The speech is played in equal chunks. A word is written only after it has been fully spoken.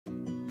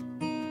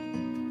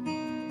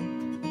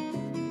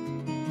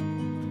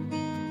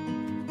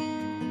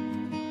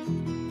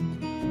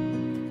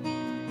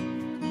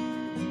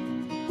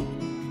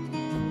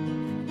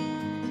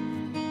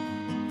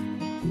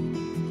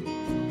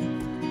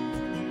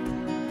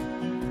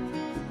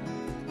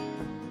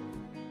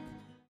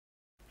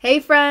Hey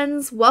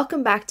friends,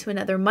 welcome back to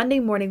another Monday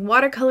morning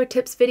watercolor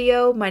tips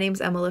video. My name's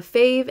Emma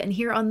Lefave, and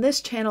here on this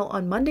channel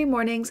on Monday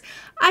mornings,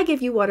 I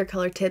give you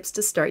watercolor tips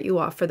to start you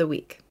off for the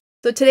week.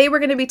 So today we're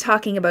going to be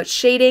talking about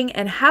shading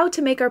and how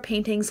to make our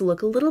paintings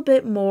look a little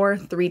bit more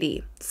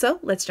 3D. So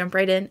let's jump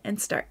right in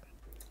and start.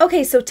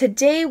 Okay, so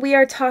today we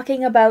are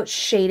talking about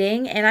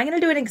shading, and I'm going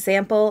to do an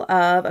example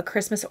of a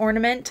Christmas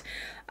ornament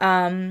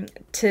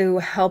to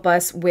help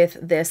us with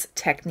this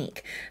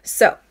technique.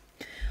 So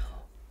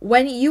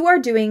when you are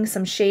doing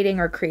some shading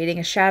or creating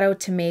a shadow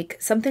to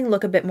make something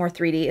look a bit more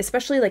 3D,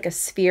 especially like a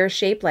sphere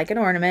shape like an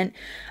ornament,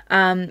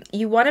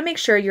 you want to make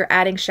sure you're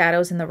adding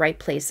shadows in the right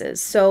places.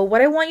 So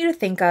what I want you to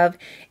think of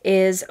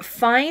is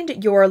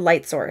find your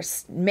light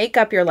source. Make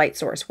up your light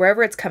source,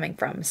 wherever it's coming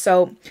from.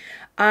 So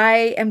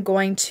I am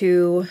going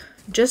to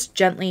just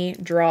gently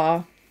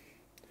draw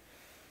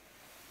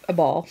a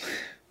ball.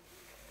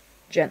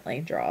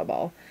 Gently draw a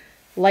ball.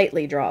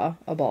 Lightly draw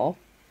a ball.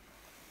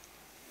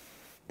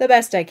 The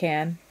best I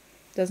can.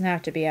 Doesn't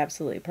have to be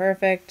absolutely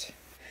perfect.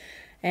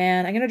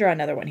 And I'm going to draw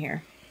another one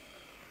here.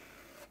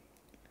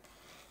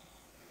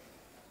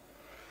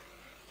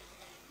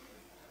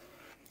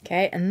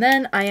 Okay, and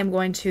then I am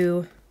going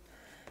to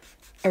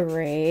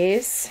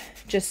erase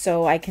just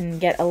so I can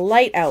get a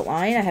light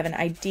outline. I have an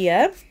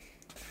idea.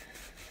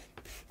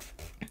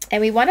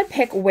 And we want to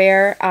pick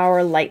where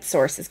our light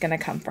source is going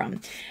to come from.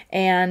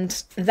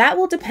 And that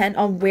will depend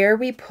on where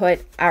we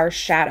put our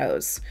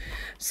shadows.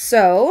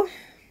 So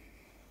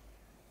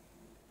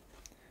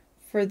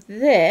for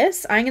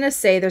this, I'm going to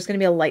say there's going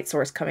to be a light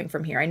source coming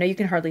from here. I know you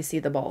can hardly see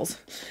the balls,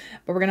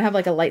 but we're going to have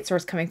like a light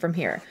source coming from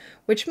here,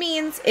 which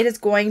means it is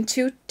going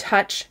to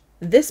touch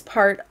this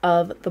part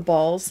of the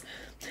balls.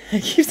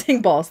 I keep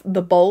saying balls,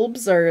 the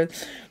bulbs or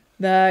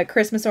the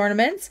Christmas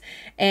ornaments,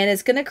 and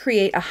it's going to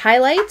create a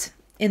highlight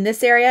in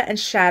this area and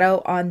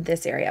shadow on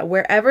this area.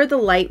 Wherever the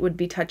light would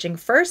be touching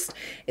first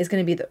is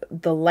going to be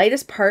the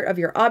lightest part of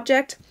your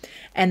object,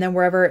 and then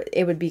wherever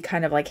it would be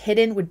kind of like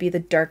hidden would be the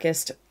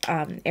darkest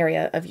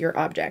area of your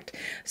object.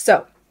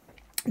 So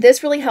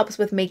this really helps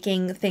with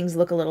making things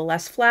look a little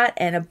less flat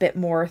and a bit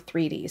more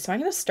 3D. So I'm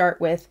going to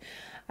start with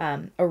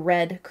a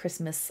red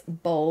Christmas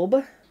bulb.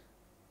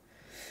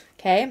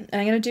 Okay, and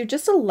I'm going to do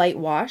just a light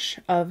wash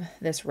of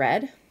this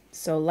red.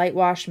 So light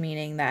wash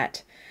meaning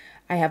that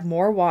I have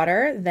more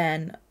water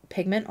than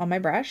pigment on my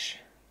brush.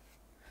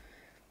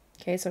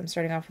 Okay, so I'm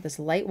starting off with this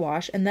light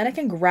wash, and then I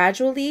can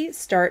gradually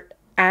start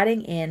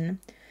adding in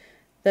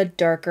the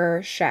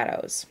darker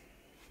shadows.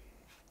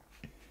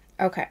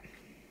 Okay,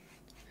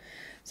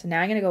 so now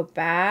I'm going to go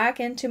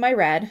back into my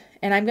red,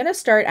 and I'm going to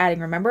start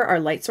adding, remember our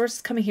light source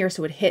is coming here,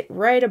 so it hit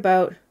right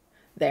about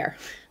there.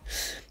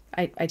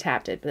 I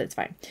tapped it, but it's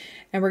fine.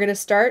 And we're going to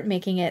start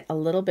making it a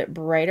little bit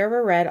brighter of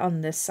a red on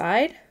this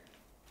side.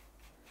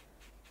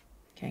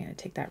 Okay, I'm going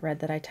to take that red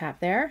that I tapped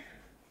there,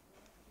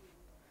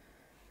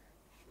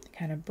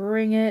 kind of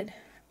bring it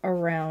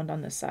around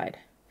on this side.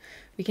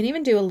 We can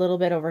even do a little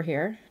bit over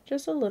here,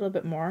 just a little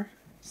bit more,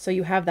 so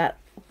you have that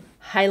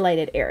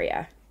highlighted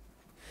area.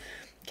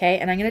 Okay,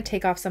 and I'm going to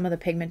take off some of the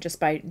pigment just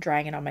by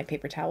drying it on my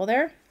paper towel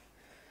there.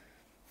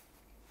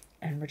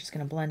 And we're just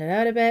going to blend it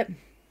out a bit.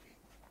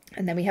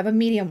 And then we have a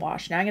medium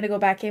wash. Now I'm going to go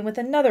back in with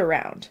another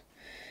round.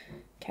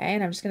 Okay,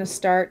 and I'm just going to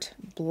start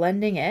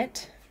blending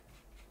it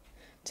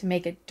to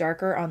make it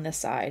darker on this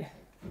side.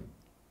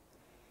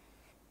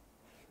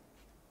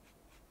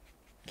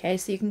 Okay,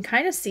 so you can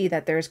kind of see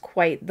that there's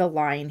quite the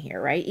line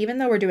here, right? Even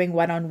though we're doing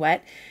wet on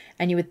wet,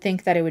 and you would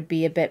think that it would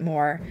be a bit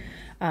more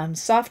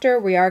softer,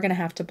 we are going to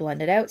have to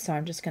blend it out. So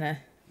I'm just going to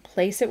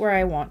place it where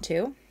I want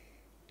to.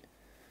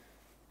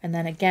 And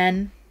then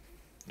again,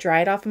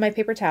 dry it off of my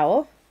paper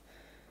towel.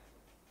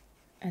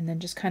 And then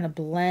just kind of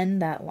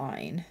blend that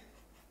line.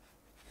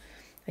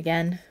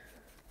 Again,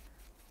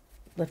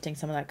 lifting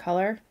some of that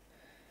color.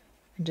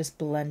 And just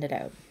blend it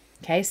out.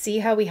 Okay, see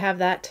how we have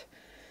that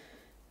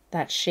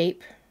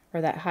shape or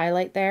that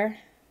highlight there?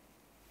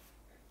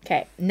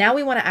 Okay, now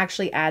we want to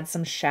actually add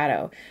some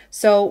shadow.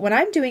 So when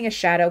I'm doing a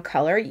shadow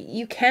color,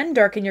 you can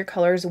darken your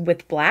colors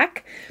with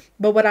black,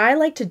 but what I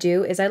like to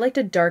do is I like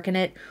to darken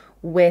it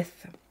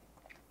with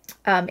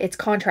its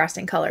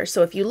contrasting colors.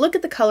 So if you look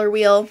at the color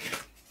wheel,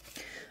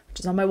 which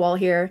is on my wall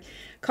here,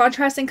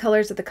 contrasting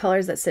colors are the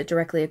colors that sit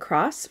directly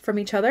across from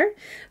each other.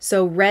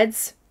 So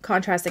reds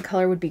contrasting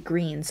color would be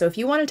green. So if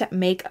you wanted to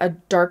make a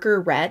darker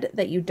red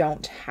that you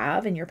don't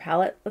have in your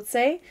palette, let's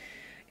say,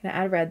 I'm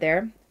gonna add red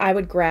there, I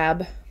would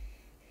grab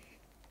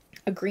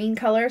a green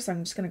color. So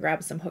I'm just gonna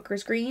grab some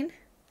Hooker's green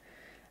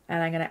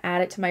and I'm gonna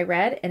add it to my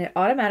red, and it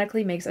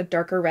automatically makes a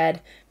darker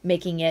red,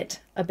 making it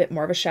a bit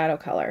more of a shadow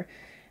color.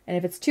 And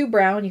if it's too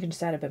brown, you can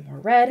just add a bit more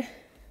red.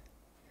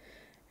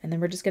 And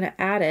then we're just gonna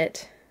add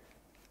it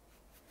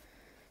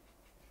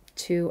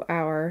to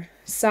our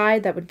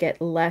side that would get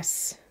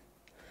less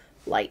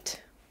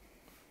light.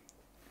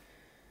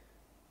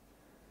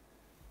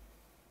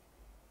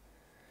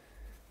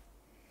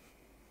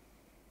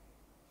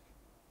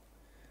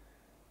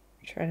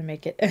 Trying to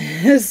make it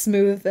as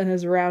smooth and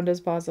as round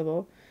as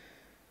possible.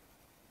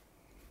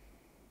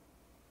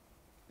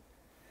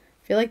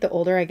 I feel like the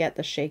older I get,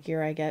 the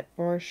shakier I get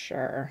for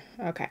sure.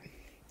 Okay.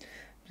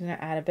 I'm going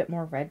to add a bit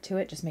more red to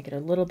it, just make it a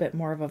little bit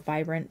more of a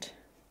vibrant,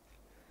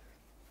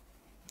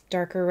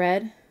 darker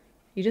red.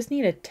 You just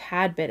need a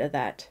tad bit of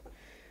that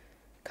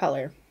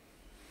color.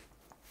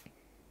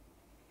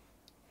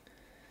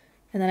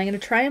 And then I'm going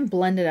to try and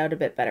blend it out a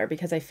bit better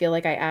because I feel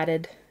like I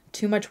added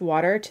too much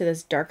water to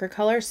this darker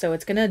color. So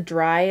it's going to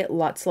dry a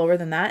lot slower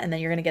than that. And then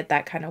you're going to get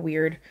that kind of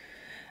weird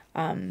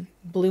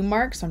bloom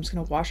mark. So I'm just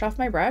going to wash off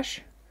my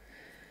brush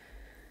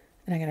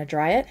and I'm going to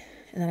dry it.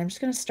 And then I'm just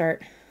going to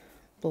start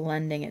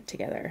blending it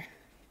together.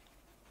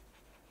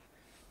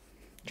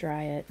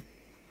 Dry it,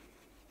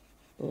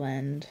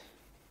 blend,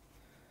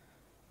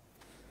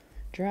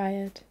 dry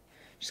it.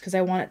 Just because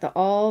I want it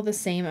all the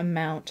same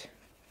amount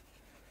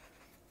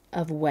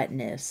of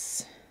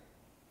wetness,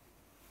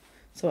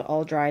 so it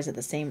all dries at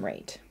the same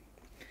rate.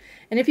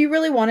 And if you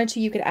really wanted to,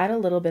 you could add a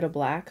little bit of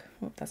black.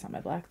 Oh, that's not my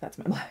black, that's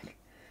my black.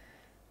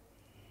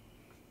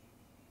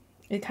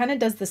 It kind of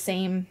does the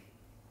same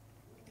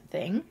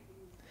thing,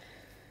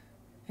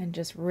 and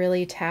just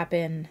really tap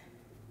in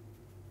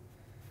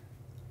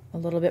a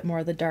little bit more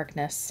of the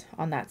darkness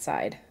on that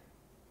side.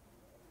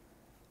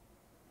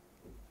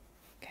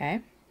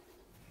 Okay.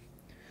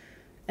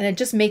 And it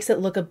just makes it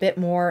look a bit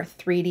more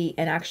 3D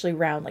and actually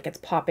round, like it's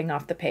popping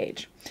off the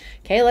page.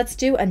 Okay, let's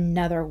do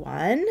another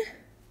one.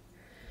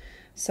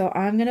 So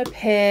I'm gonna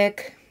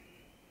pick,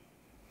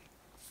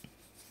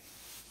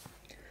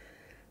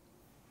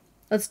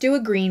 let's do a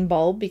green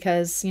bulb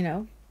because, you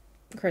know,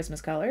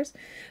 Christmas colors.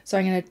 So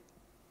I'm gonna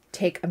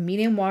take a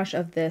medium wash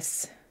of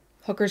this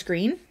Hooker's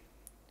Green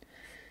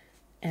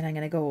and I'm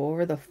gonna go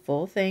over the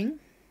full thing.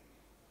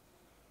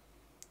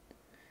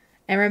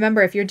 And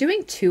remember, if you're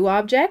doing two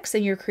objects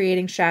and you're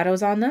creating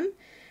shadows on them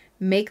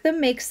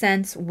make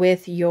sense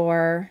with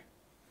your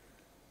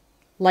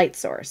light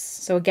source.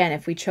 So again,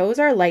 if we chose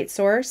our light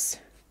source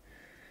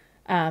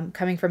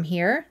coming from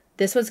here,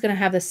 this one's going to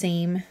have the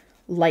same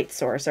light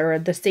source or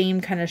the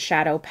same kind of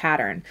shadow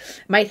pattern.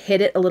 It might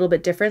hit it a little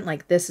bit different,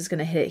 like this is going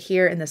to hit it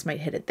here and this might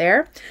hit it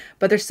there,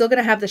 but they're still going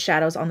to have the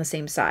shadows on the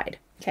same side.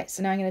 Okay,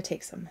 so now I'm going to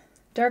take some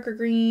darker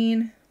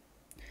green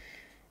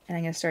and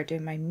I'm going to start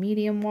doing my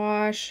medium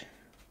wash.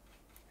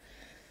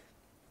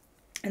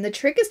 And the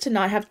trick is to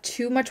not have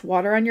too much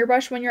water on your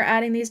brush when you're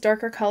adding these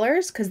darker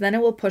colors, because then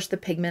it will push the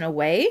pigment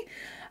away.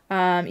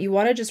 You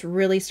want to just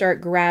really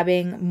start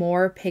grabbing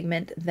more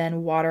pigment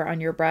than water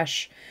on your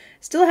brush.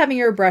 Still having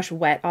your brush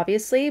wet,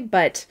 obviously,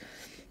 but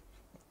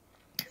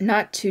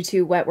not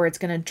too wet where it's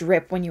going to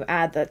drip when you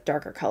add the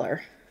darker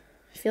color.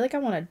 I feel like I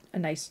want a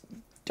nice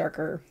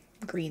darker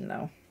green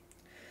though.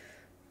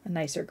 A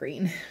nicer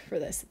green for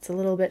this. It's a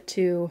little bit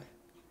too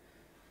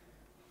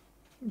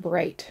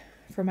bright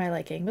for my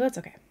liking, but that's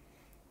okay.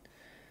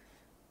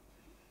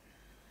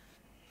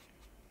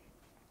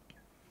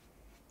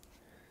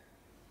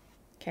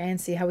 Okay,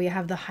 and see how we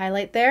have the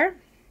highlight there?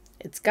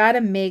 It's got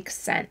to make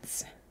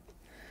sense.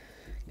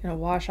 I'm going to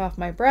wash off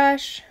my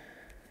brush,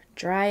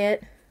 dry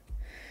it,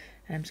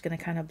 and I'm just going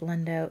to kind of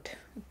blend out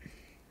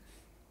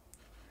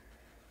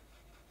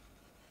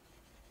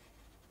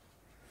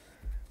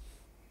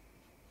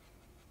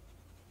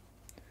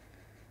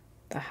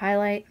the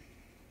highlight.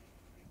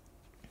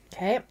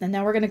 Okay, and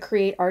now we're going to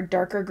create our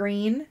darker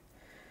green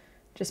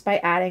just by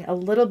adding a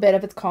little bit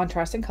of its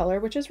contrasting color,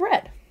 which is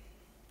red.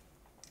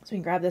 So we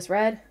can grab this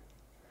red,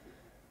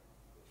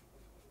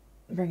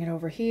 bring it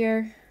over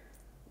here,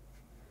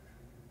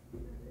 a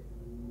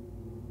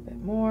bit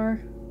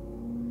more.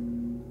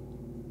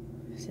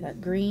 See that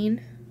green?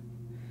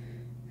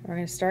 And we're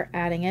going to start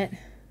adding it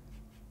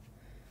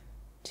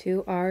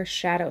to our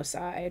shadow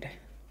side.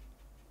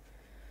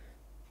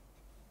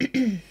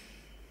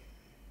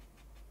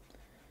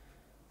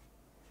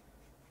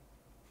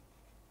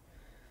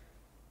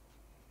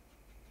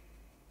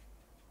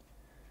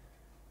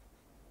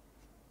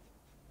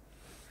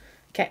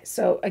 Okay,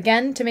 so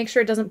again, to make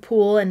sure it doesn't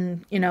pool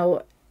and, you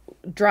know,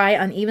 dry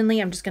unevenly,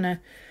 I'm just going to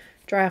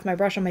dry off my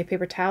brush on my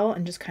paper towel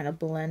and just kind of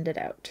blend it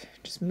out.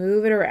 Just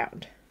move it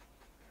around.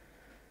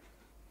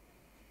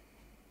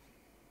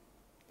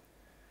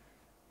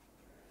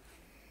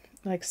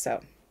 Like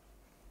so.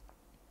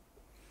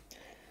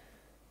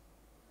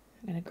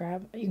 I'm going to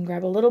grab, you can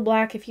grab a little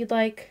black if you'd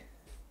like.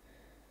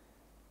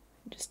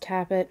 Just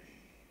tap it.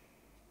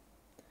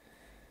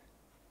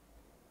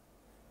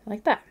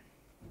 Like that.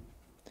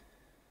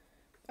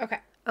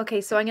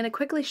 Okay, so I'm going to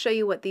quickly show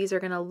you what these are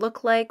going to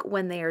look like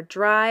when they are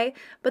dry,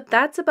 but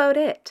that's about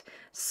it.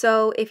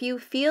 So if you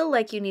feel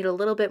like you need a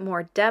little bit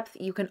more depth,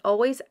 you can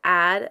always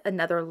add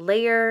another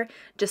layer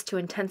just to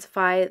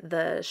intensify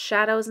the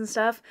shadows and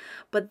stuff,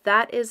 but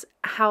that is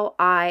how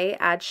I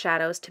add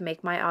shadows to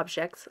make my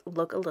objects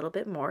look a little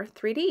bit more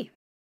 3D.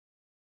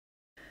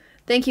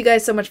 Thank you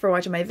guys so much for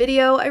watching my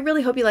video. I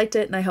really hope you liked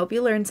it and I hope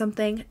you learned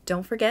something.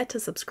 Don't forget to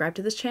subscribe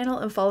to this channel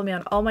and follow me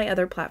on all my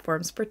other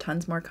platforms for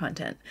tons more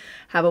content.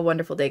 Have a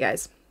wonderful day,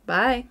 guys.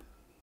 Bye.